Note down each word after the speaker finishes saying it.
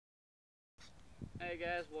Hey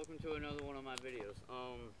guys, welcome to another one of my videos.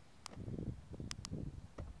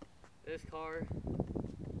 This car is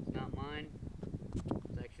not mine.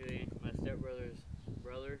 It's actually my stepbrother's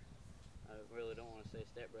brother. I really don't want to say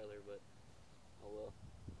stepbrother, but oh well,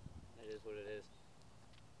 it is what it is.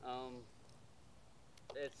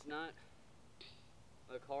 It's not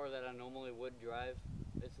a car that I normally would drive.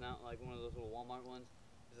 It's not like one of those little Walmart ones.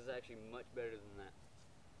 This is actually much better than that.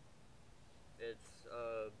 It's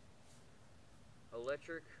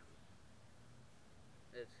electric.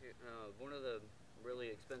 It's one of the really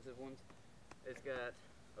expensive ones. It's got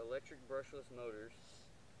electric brushless motors.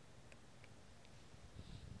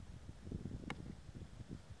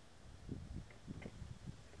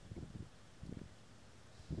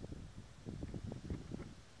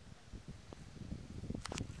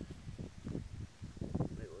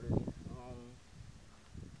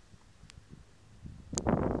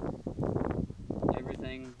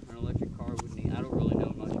 Everything an electric car would need. I don't really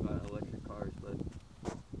know much about electric cars, but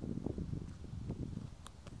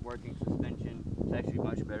working suspension. It's actually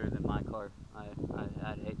much better than my car.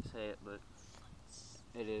 I'd hate to say it, but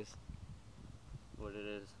it is what it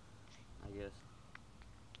is, I guess.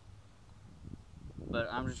 But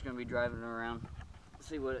I'm just going to be driving it around,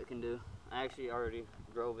 see what it can do. I actually already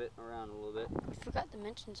drove it around a little bit. You forgot to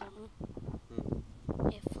mention something.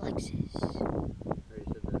 It flexes. I already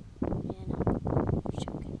said that. Yeah, I know. I'm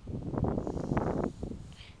joking.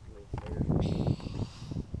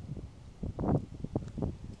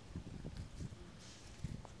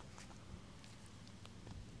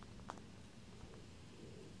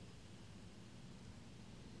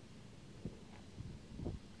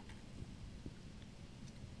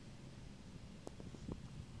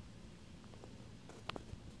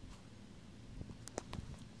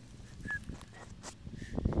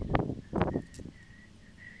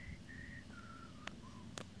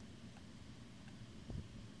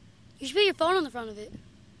 You should put your phone on the front of it.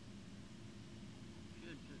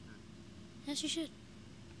 Shouldn't I? Yes, you should.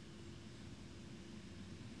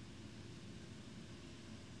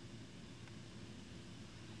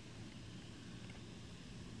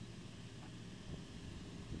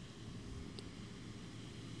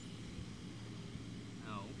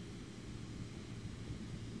 No.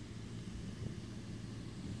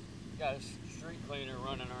 Got a street cleaner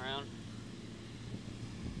running around,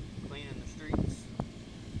 cleaning the streets.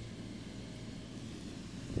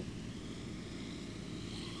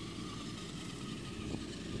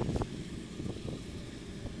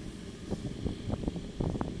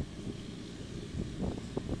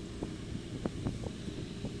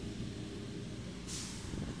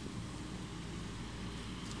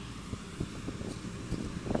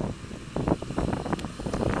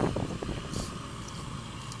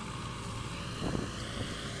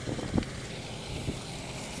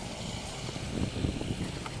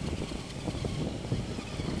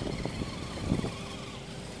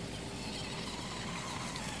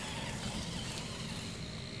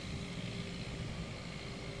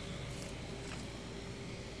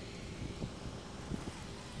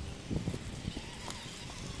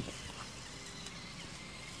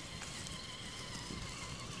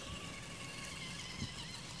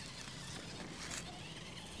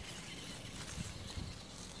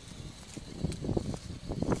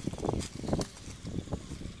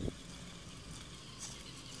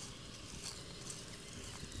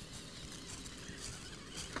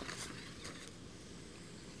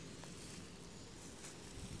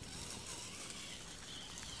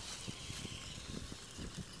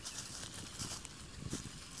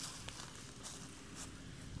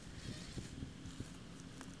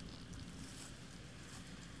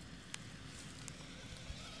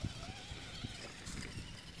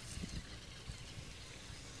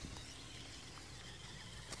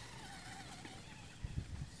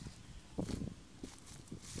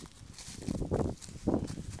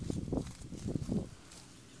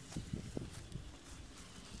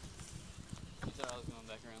 I was going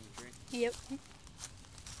back around the tree. Yep.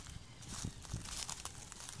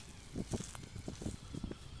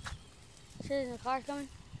 So there's a car coming?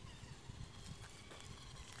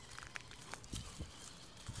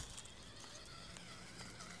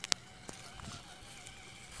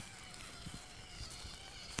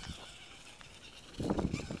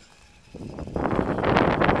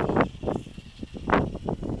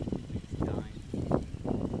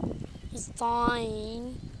 It's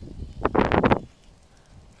fine.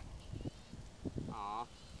 Aw.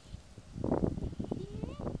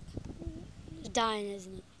 It's dying,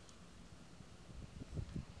 isn't it?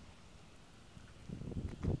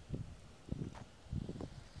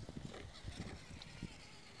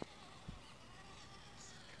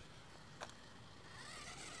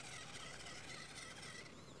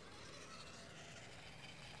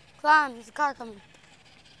 Climb, there's a car coming.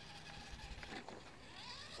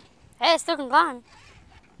 Hey, it still can climb.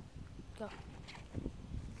 Go.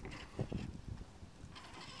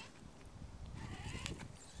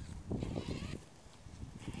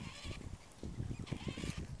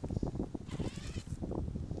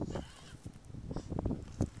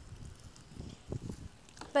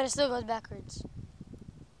 But it still goes backwards.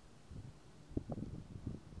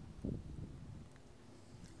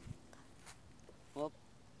 Well,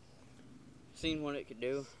 seen what it could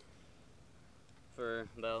do for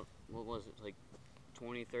about, what was it, like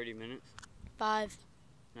 20, 30 minutes? 5.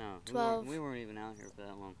 No, 12. we weren't even out here for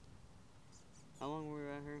that long. How long were we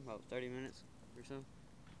out here? About 30 minutes or so?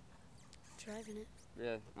 Driving it.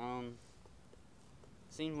 Yeah,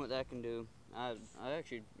 seen what that can do. I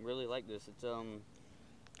actually really like this. It's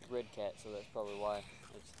Redcat, so that's probably why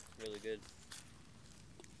it's really good.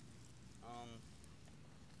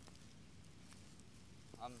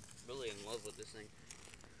 I'm really in love with this thing.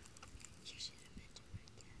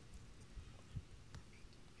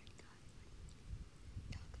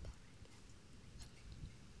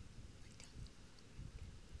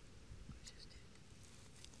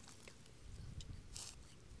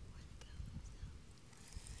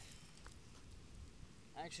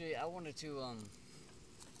 Actually, I wanted to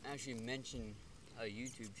actually mention a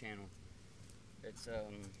YouTube channel. It's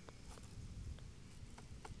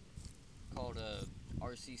called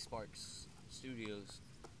RC Sparks Studios.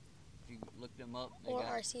 If you look them up, Or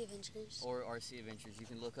RC Adventures. Or RC Adventures. You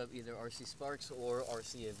can look up either RC Sparks or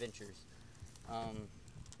RC Adventures.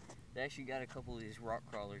 They actually got a couple of these rock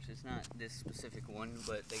crawlers. It's not this specific one,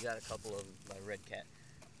 but they got a couple of them by Redcat.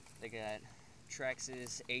 They got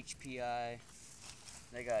Traxxas, HPI.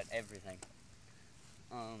 They got everything.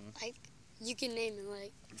 Like, you can name it,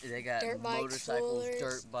 like, they got dirt bikes, motorcycles, four-wheelers,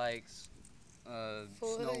 dirt bikes,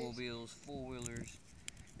 four-wheelers. snowmobiles, four-wheelers.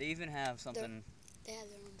 They even have something. They have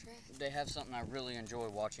their own track. They have something I really enjoy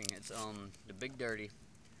watching. It's the Big Dirty.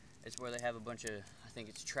 It's where they have a bunch of, I think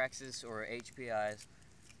it's Traxxas or HPIs,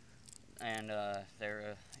 and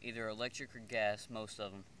they're either electric or gas, most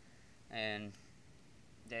of them, and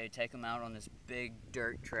they take them out on this big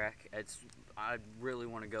dirt track. I really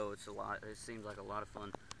want to go. It's a lot. It seems like a lot of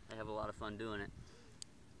fun. They have a lot of fun doing it.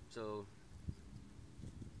 So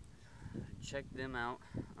check them out.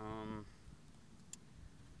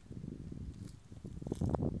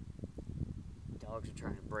 Dogs are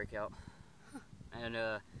trying to break out. And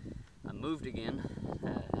I moved again.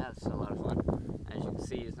 That's a lot of fun. As you can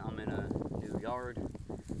see, I'm in a new yard.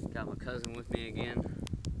 Got my cousin with me again.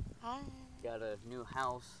 Hi. Got a new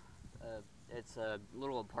house. It's a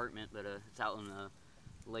little apartment, but it's out in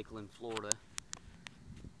Lakeland, Florida.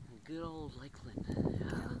 Good old Lakeland.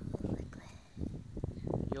 Yeah.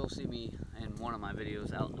 You'll see me in one of my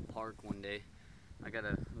videos out in the park one day. I got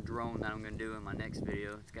a drone that I'm going to do in my next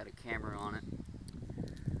video. It's got a camera on it.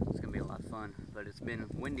 It's going to be a lot of fun, but it's been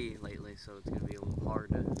windy lately, so it's going to be a little hard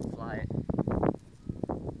to fly it.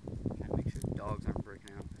 Trying to make sure the dogs aren't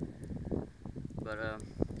breaking out. But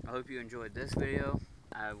I hope you enjoyed this video.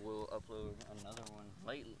 I will upload another one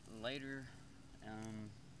later.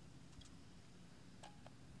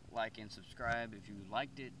 Like and subscribe if you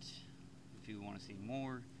liked it. If you want to see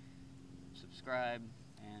more, subscribe,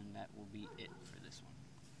 and that will be it for this one.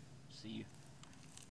 See you.